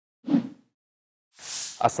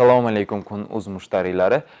Assalomu alaykum Kun.uz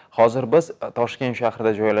mushtariylari. Hozir biz Toshkent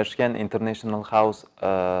shahrida joylashgan International House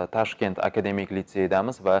Tashkent akademik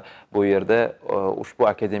litseydamiz va bu yerda ushbu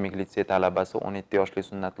akademik litsey talabasi 17 yoshli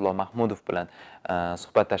Sunnatillo Mahmudov bilan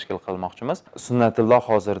suhbat tashkil qilmoqchimiz. Sunnatillo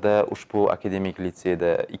hozirda ushbu akademik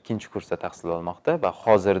litseyda 2-kursda tahsil olmoqda va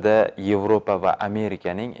hozirda Yevropa va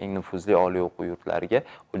Amerikaning eng nufuzli oliy o'quv yurtlariga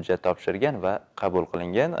hujjat topshirgan va qabul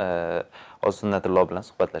qilingan. Hozir Sunnatillo bilan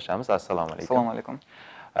suhbatlashamiz. Assalomu alaykum. Assalomu alaykum.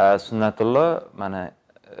 Sunnatillo mana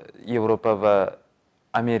Yevropa va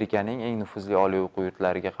Amerikaning eng nufuzli oliy o'quv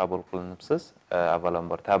yurtlariga qabul qilinibsiz.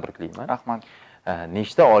 Avvalambor tabriklayman. Rahmat.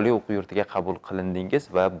 Nechta oliy o'quv yurtiga qabul qilindingiz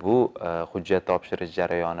va bu hujjat topshirish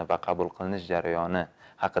jarayoni va qabul qilinish jarayoni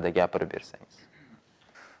haqida gapirib bersangiz.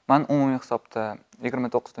 Men umumiy hisobda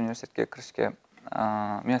 29 ta universitetga kirishga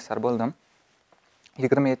muyassar bo'ldim.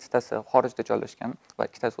 27 tasi xorijda joylashgan va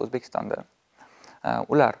 2 tasi O'zbekistonda.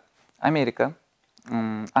 Ular Amerika,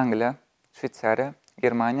 Angliya, Shveysariya,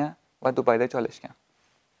 Germaniya va Dubayda joylashgan.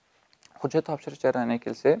 Hujjat topshirish jarayoniga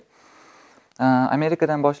kelsak,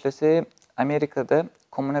 Amerikadan boshlasak, Amerikada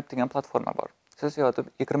Kun.uz degan platforma bor. Siz yozib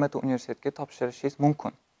 20 ta universitetga topshirishingiz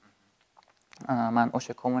mumkin. Men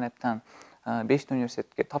o'sha Kun.uzdan 5 ta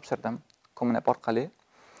universitetga topshirdim Kun.uz orqali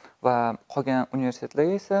va qolgan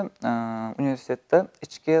universitetlarga esa universitetda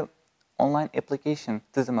ichki online application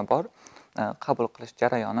tizimi bor, qabul qilish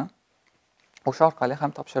jarayoni. O'sha orqali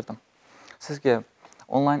ham topshirdim. Sizga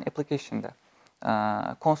online applicationda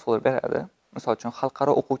konsul beradi. Misol uchun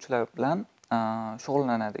xalqaro o'quvchilar bilan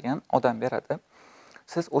shug'ullanadigan odam beradi.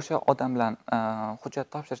 Siz o'sha odam bilan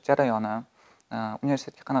hujjat topshirish jarayoni,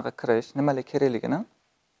 universitetga qanaqa kirish, nimalar kerakligini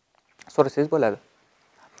so'rasangiz bo'ladi.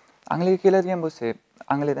 Angliyaga keladigan bo'lsak,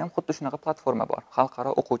 Angliyada ham xuddi shunaqa platforma bor.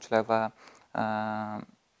 Xalqaro o'quvchilar va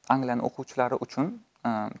Angliyaning o'quvchilari uchun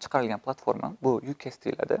chiqarilgan platforma. Bu UKS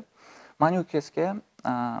deyiladi. Men UKSga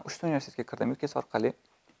 3 ta universitetga kirdim UKS orqali.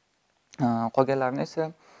 Qolganlarini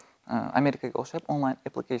esa Amerikaga o'xshab online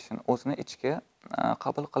application o'zini ichiga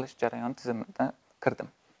qabul qilish jarayoni tizimida kirdim.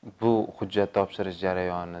 Bu hujjat topshirish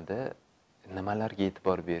jarayonida nimalarga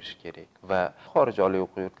e'tibor berish kerak va xorij oliy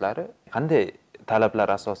o'quv yurtlari qanday talablar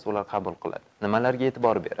asosida ular qabul qiladi? Nimalarga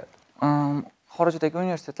e'tibor beradi? Xorijdagi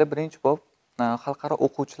universitetlar birinchi bo'lib xalqaro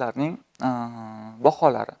o'quvchilarning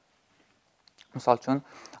baholari. Misol uchun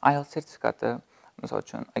IELTS sertifikati, misol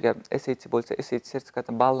uchun agar SAT bo'lsa, SAT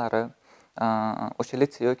sertifikati ballari, o'sha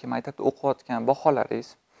litsey yoki maktabda o'qiyotgan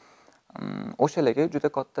baholaringiz o'shalarga juda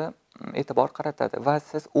katta e'tibor qaratadi va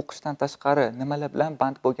siz o'qishdan tashqari nimalar bilan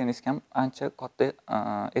band bo'lganingizga ham ancha katta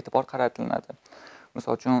e'tibor qaratiladi.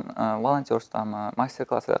 Misol uchun volontersdami, master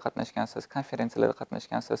klasslarda qatnashgansiz, konferensiyalarda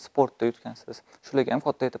qatnashgansiz, sportda yutgansiz, shularga ham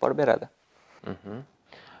katta e'tibor beradi.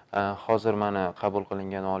 Hozir mana qabul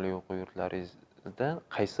qilingan oliy o'quv yurtlaringizdan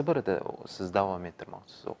qaysi birida siz davom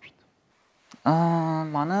ettirmoqchisiz o'qishni?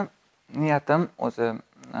 Meni niyatim o'zi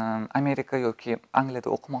Amerika yoki Angliyada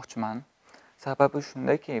o'qimoqchiman. Sababi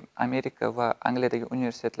shundaki, Amerika va Angliyadagi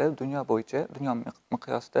universitetlar dunyo bo'yicha, dunyo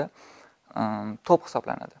miqyosida top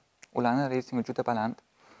hisoblanadi. Ularning reytingi juda baland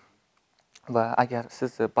va agar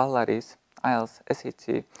sizni ballaringiz IELTS, SAT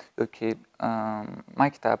yoki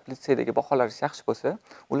maktab, litseydagi baholaringiz yaxshi bo'lsa,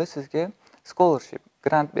 ular sizga scholarship,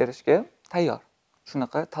 grant berishga tayyor.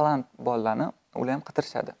 Shunaqa talant bolalarni ular ham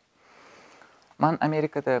qidirishadi. Men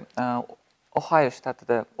Amerikada Ohio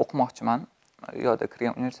shtatida o'qimoqchiman. U yerda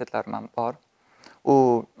kirgan universitetlarim ham bor.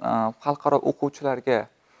 U xalqaro o'quvchilarga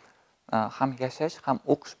ham yashash, ham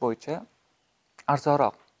o'qish bo'yicha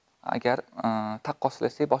arzonroq agar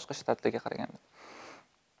taqqoslasak boshqa shtatlarga qaraganda.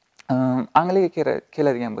 Angliyaga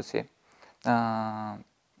keladigan bo'lsak,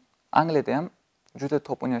 Angliyada ham juda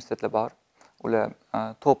top universitetlar bor. Ular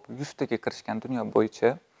top 100 taga kirishgan dunyo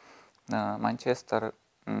bo'yicha. Manchester,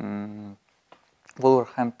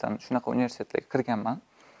 Wolverhampton shunaqa universitetlarga kirganman.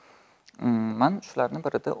 Men shularning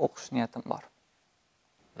birida o'qish niyatim bor.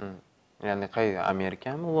 Ya'ni qayerda?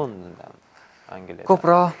 Amerikami, Londondanmi? Angliyada?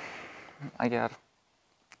 Ko'proq agar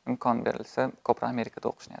imkon berilsa, ko'proq Amerikada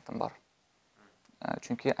o'qish niyatim bor.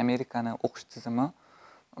 Chunki Amerikani o'qish tizimi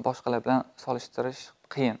boshqalar bilan solishtirish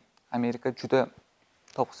qiyin. Amerika juda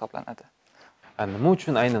top hisoblanadi. Nima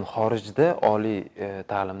uchun aynan xorijda oliy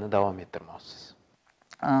ta'limni davom ettirmoqchisiz?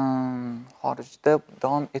 Xorijda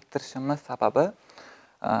davom ettirishimiz sababi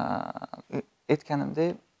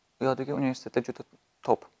aytganimdek, u yerdagi universitetlar juda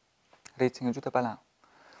top, reytingi juda baland.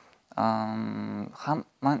 Ham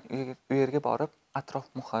men u yerga borib atrof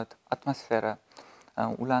muhit, atmosfera,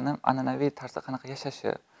 ularning an'anaviy tarzda qanaqa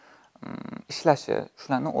yashashi, ishlashi,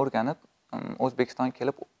 shularni o'rganib, O'zbekistonga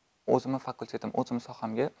kelib, o'zimning fakultetim, o'zimning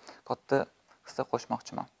sohamga katta hissa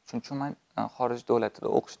qo'shmoqchiman. Shuning uchun men xorij davlatida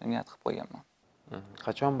o'qishni niyat qilib qo'yganman.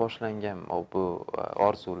 Qachon boshlangan bu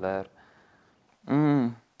orzular?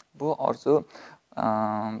 Bu orzu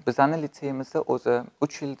bizani litseyimizda o'zi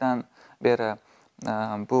 3 yildan beri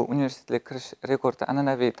bu universitetga kirish rekordi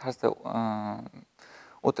an'anaviy tarzda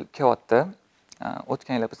o'tib kelyapti.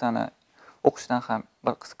 O'tgan yil bizani o'qishdan ham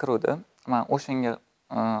bir qiziqaruvdi. Men o'shanga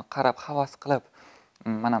qarab havas qilib,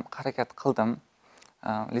 men ham harakat qildim.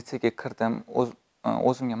 Litseyga kirdim,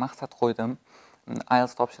 o'zimga maqsad qo'ydim.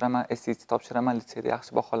 IELTS topshiraman, SAT topshiraman, litseyda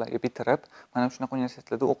yaxshi baholarga bitirib, mana shunaqa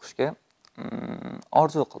universitetlarda o'qishga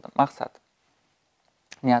orzu qildim, maqsad.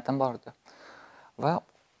 Niyatim bor edi. Va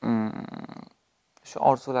shu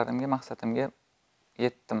orzularimga, maqsadimga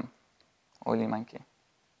yetdim, o'ylaymanki.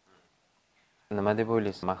 Nima deb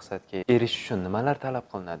o'ylaysiz? Maqsadga erishish uchun nimalar talab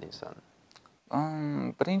qilinadi insondan?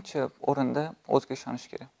 Birinchi o'rinda o'ziga ishonish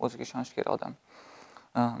kerak. O'ziga ishonish kerak odam.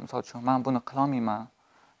 Misol uchun, men buni qila olmayman,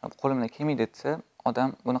 qo'limdan kelmaydi desa,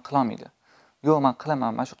 odam buni qila olmaydi. Yo'q, men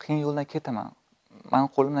qilaman, men shu qiyin yo'ldan ketaman. Men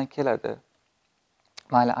qo'limdan keladi.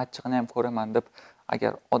 Mayli achchig'ini ham ko'raman deb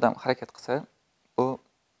agar odam harakat qilsa, bu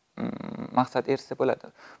maqsad erishsa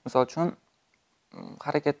bo'ladi. Misol uchun,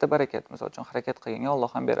 harakatda barakat. Misol uchun, harakat qilganga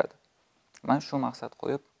Alloh ham beradi. Men shu maqsad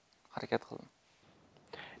qo'yib harakat qildim.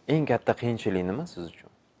 Eng katta qiyinchilik nima siz uchun?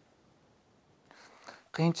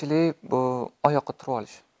 Qiyinchilik bu oyoqqa turib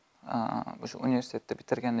olish. O'sha universitetni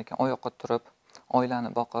bitirgandan keyin oyoqqa turib, oilani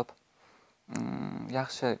boqib,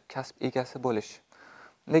 yaxshi kasb egasi bo'lish.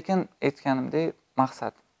 Lekin aytganimdek,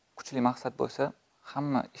 maqsad, kuchli maqsad bo'lsa,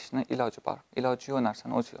 hamma ishni iloji bor. Iloji yo'q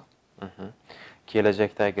narsani o'zi yo'q.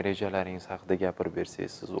 Kelajakdagi rejalaringiz haqida gapirib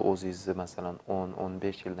bersangiz, siz o'zingizni masalan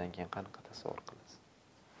 10-15 yildan keyin qanaqa tasavvur qilasiz?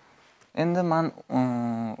 Endi men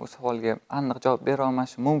bu savolga aniq javob bera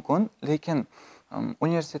olmashim mumkin, lekin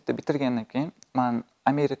universitetni bitirgandan keyin men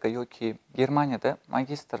Amerika yoki Germaniyada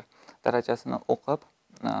magistr darajasini o'qib,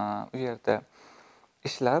 u yerda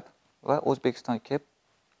ishlab va O'zbekistonga kelib,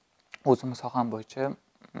 o'zim soham bo'yicha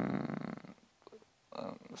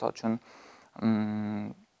misol uchun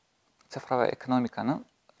sifroviy ekonomikani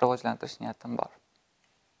rivojlantirish niyatim bor.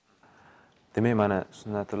 Demak, mana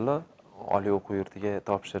Sunnatillo oliy o'quv yurtiga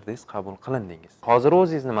topshirdingiz, qabul qilindingiz. Hozir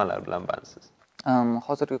o'zingiz nimalar bilan bandsiz?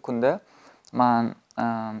 Hozirgi kunda men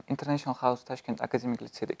International House Tashkent akademik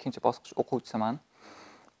litseyda 2-bosqich o'quvchisiman.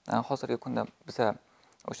 Hozirgi kunda biz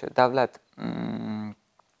o'sha davlat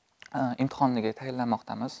imtihoniga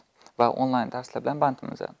tayyorlanmoqdamiz va onlayn darslar bilan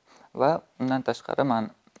bandmiz. Va undan tashqari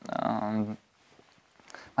men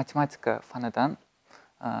matematika fanidan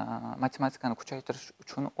matematikani kuchaytirish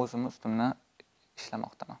uchun o'zim ustimdan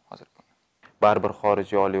ishlamoqdaman hozirgi kunda. Baribir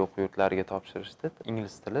xorijiy oliy o'quv yurtlariga topshirishda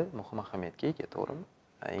ingliz tili muhim ahamiyatga ega, to'g'rimi?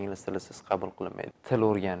 Ingliz tilisiz qabul qilinmaydi. Til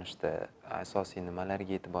o'rganishda asosiy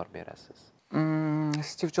nimalarga e'tibor berasiz?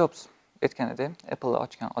 Steve Jobs aytganidek, Apple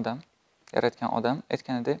ochgan odam, yaratgan odam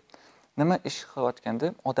aytganidek, nima ish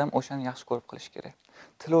qilayotganda odam o'shani yaxshi ko'rib qilish kerak.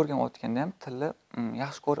 Til o'rganayotganda ham tilni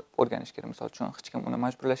yaxshi ko'rib o'rganish kerak. Misol uchun, hech kim uni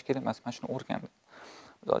majburlash kerak emas, mana shuni o'rgandim.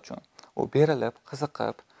 Misol uchun, u berilib,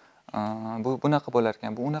 qiziqib, bu bunaqa bo'lar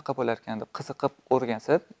ekan, bu unaqa bo'lar ekan deb qiziqib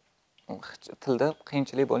o'rgansa, tilda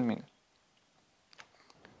qiyinchilik bo'lmaydi.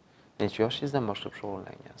 Necha yoshingizdan boshlab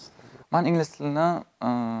shug'ullangansiz? Men ingliz tilini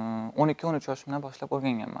 12-13 yoshimdan boshlab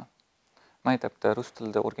o'rganganman. Maktabda rus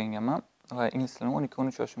tilida o'rganganman va ingliz tilini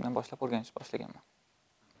 12-13 yoshimdan boshlab o'rganishni boshlaganman.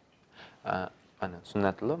 Mana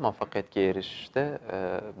Sunnatillo muvaffaqiyatga erishishda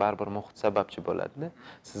baribir muhit sababchi bo'ladi.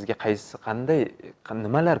 Sizga qanday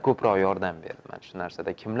nimalar ko'proq yordam berdi? Mana shu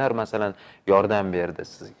narsada kimlar masalan yordam berdi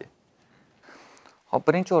sizga? Hop,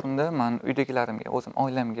 birinchi o'rinda men uydagilarimga, o'zim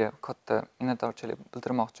oilamga katta minnatdorchilik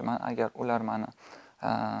bildirmoqchiman. Agar ular meni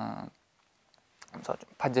misol uchun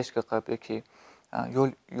podдержка qilib yoki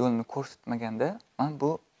yo'lni ko'rsatmaganda, men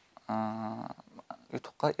bu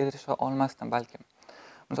yutuqqa erisha olmasdim balkim.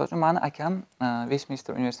 Misol uchun, meni akam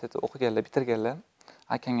Westminster universitetida o'qiganlar, bitirganlar.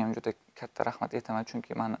 Akamga ham juda katta rahmat aytaman,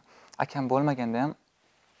 chunki meni akam bo'lmaganda ham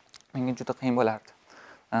menga juda qiyin bo'lardi.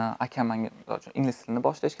 Akam menga ingliz tilini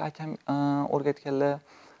boshlashga akam o'rgatganlar,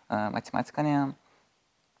 matematikani ham,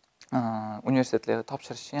 universitetlarga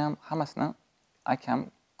topshirishni ham hammasini akam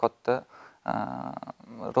katta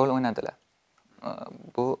rol o'ynadilar.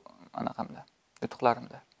 Bu anaqamda,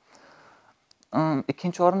 yutuqlarimda.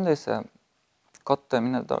 Ikkinchi o'rinda esa katta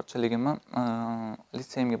minnatdorchiligimni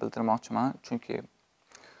litseyimga bildirmoqchiman, chunki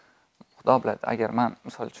Xudo biladi, agar men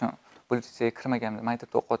misol uchun bu litseyga kirmaganimda,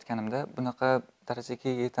 maktabda o'qiyotganimda bunaqa darajaga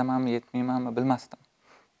yetamanmi, yetmaymanmi bilmasdim.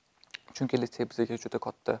 Chunki litsey bizga juda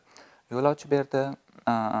katta yo'l ochib berdi.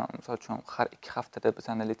 Misol uchun har 2 haftada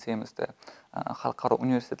bizning litseyimizda xalqaro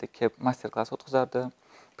universitetga kelib master klass o'tkazardi,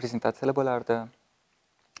 prezentatsiyalar bo'lardi.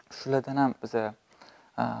 Shulardan ham biz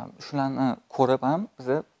Shularni ko'rib ham biz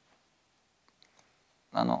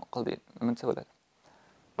qildik, nima desa bo'ladi?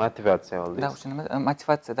 Motivatsiya Da, oldingiz. o'sha nima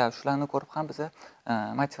motivatsiya, da, shularni ko'rib ham biz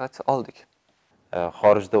motivatsiya oldik.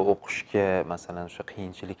 Xorijda o'qishga, masalan, o'sha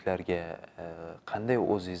qiyinchiliklarga qanday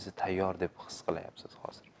o'zingizni tayyor deb his qilyapsiz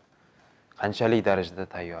hozir? Qanchalik darajada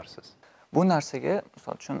tayyorsiz? Bu narsaga,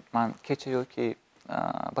 misol uchun, men kecha yoki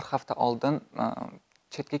bir hafta oldin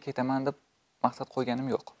chetga ketaman deb maqsad qo'yganim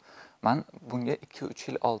yo'q. Men bunga 2-3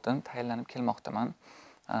 yil oldin tayyorlanib kelmoqdaman.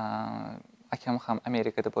 Akam ham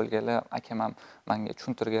Amerikada bo'lganlar, akam ham menga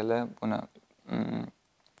tushuntirganlar, buni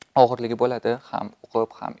og'irligi bo'ladi, ham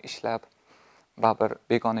o'qib, ham ishlab, baribir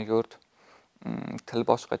begona yurt, til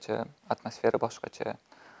boshqacha, atmosfera boshqacha.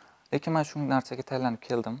 Lekin men shu narsaga tayyorlanib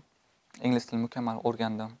keldim. Ingliz tilini mukammal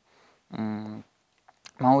o'rgandim.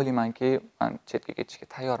 Men o'ylaymanki, men chetga ketishga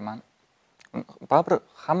tayyorman. Baribir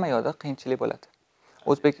hamma yoqda qiyinchilik bo'ladi.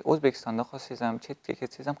 O'zbekistonda qolsangiz ham, chetga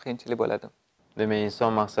ketsangiz ham qiyinchilik bo'ladi. Demak,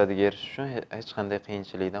 inson maqsadiga erishish uchun hech qanday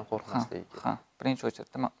qiyinchilikdan qo'rqmasligi kerak. Ha, birinchi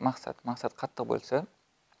o'rinda maqsad qattiq bo'lsa,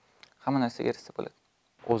 hamma narsaga erishsa bo'ladi.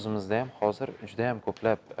 O'zimizda ham hozir juda ham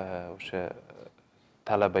ko'plab o'sha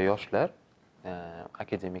talaba yoshlar,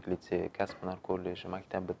 akademik litsey, kasb-hunar kolleji,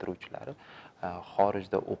 maktab bitiruvchilari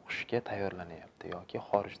xorijda o'qishga tayyorlanyapti yoki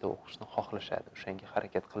xorijda o'qishni xohlashadi, o'shanga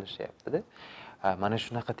harakat qilishyapti-da. Mana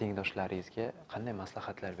shunaqa tengdoshlaringizga qanday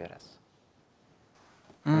maslahatlar berasiz?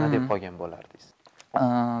 Nima deb qolgan bo'lardingiz?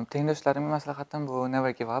 Tengdoshlarimga maslahatim bu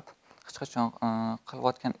never give up. Hech qachon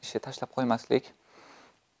qilayotgan ishni tashlab qo'ymaslik.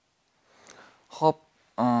 Xo'p,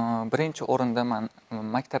 birinchi o'rinda men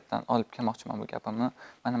maktabdan olib kelmoqchiman bu gapimni.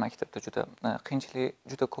 Mana maktabda juda qiyinchilik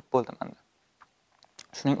juda ko'p bo'ldi menda.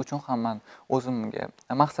 Shuning uchun ham men o'zimga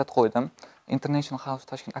maqsad qo'ydim. International House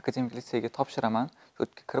Tashkent akademik litseyga topshiraman,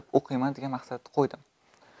 yo'lga kirib o'qiyman degan maqsad qo'ydim.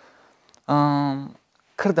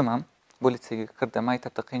 Kirdim ham. Bu litseyga kirdim.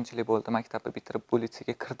 Maktabda qiyinchilik bo'ldi. Maktabni bitirib bu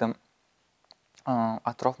litseyga kirdim.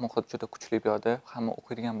 Atrof muhit juda kuchli bu yerda. Hamma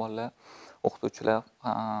o'qiydigan bolalar, o'qituvchilar,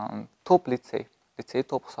 top litsey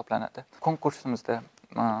top hisoblanadi. Konkursimizda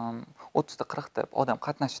 30 ta 40 ta odam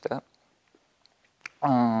qatnashdi.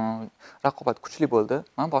 Raqobat kuchli bo'ldi.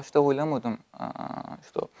 Men boshida o'ylamadim,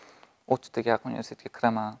 shu 30 taga yaqin universitetga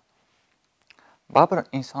kiraman. Baribir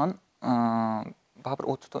inson baribir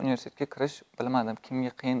 30 ta universitetga kirish, bilmadim,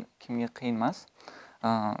 kimga qiyin, kimga qiyin emas.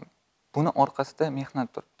 Buni orqasida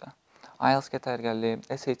mehnat turibdi. IELTS'ga tayyorgarlik,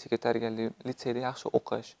 SAT'ga tayyorgarlik, litseyda yaxshi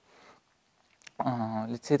o'qish.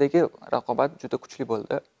 Litseydagi raqobat juda kuchli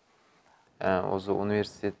bo'ldi. O'zi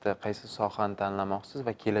universitetda qaysi sohani tanlamoqsiz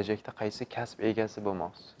va kelajakda qaysi kasb egasi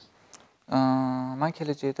bo'lmoqsiz? Men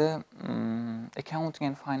kelajakda accounting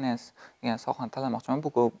and finance degan sohani tanlamoqchiman.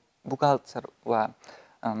 Bu buxgalter va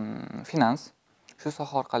finans. Shu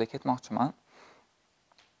soha orqali ketmoqchiman.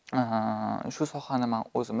 Shu sohani men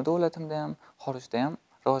o'zimni davlatimda ham, xorijda ham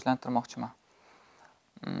rivojlantirmoqchiman.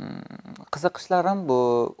 Qiziqishlarim bu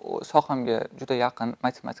sohamga juda yaqin,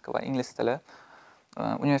 matematika va ingliz tili.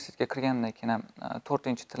 Universitetga kirgandan keyin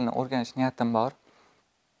 4-tilni o'rganish niyatim bor.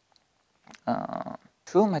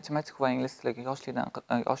 Shu matematika va ingliz tiliga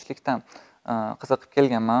yoshlikdan qiziqib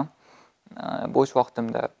kelganman. Bo'sh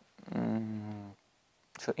vaqtimda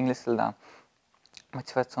shu ingliz tilidan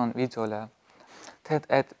motivatsion videolar,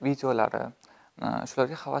 TED videolari,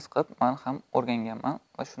 shularga havas qilib men ham o'rganganman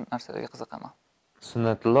va shu narsalarga qiziqaman.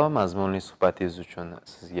 Sunnatillo, mazmunli suhbatingiz uchun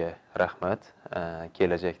sizga rahmat.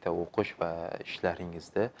 Kelajakda o'qish va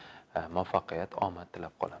ishlaringizda muvaffaqiyat, omad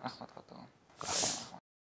tilab qolamiz. Rahmat.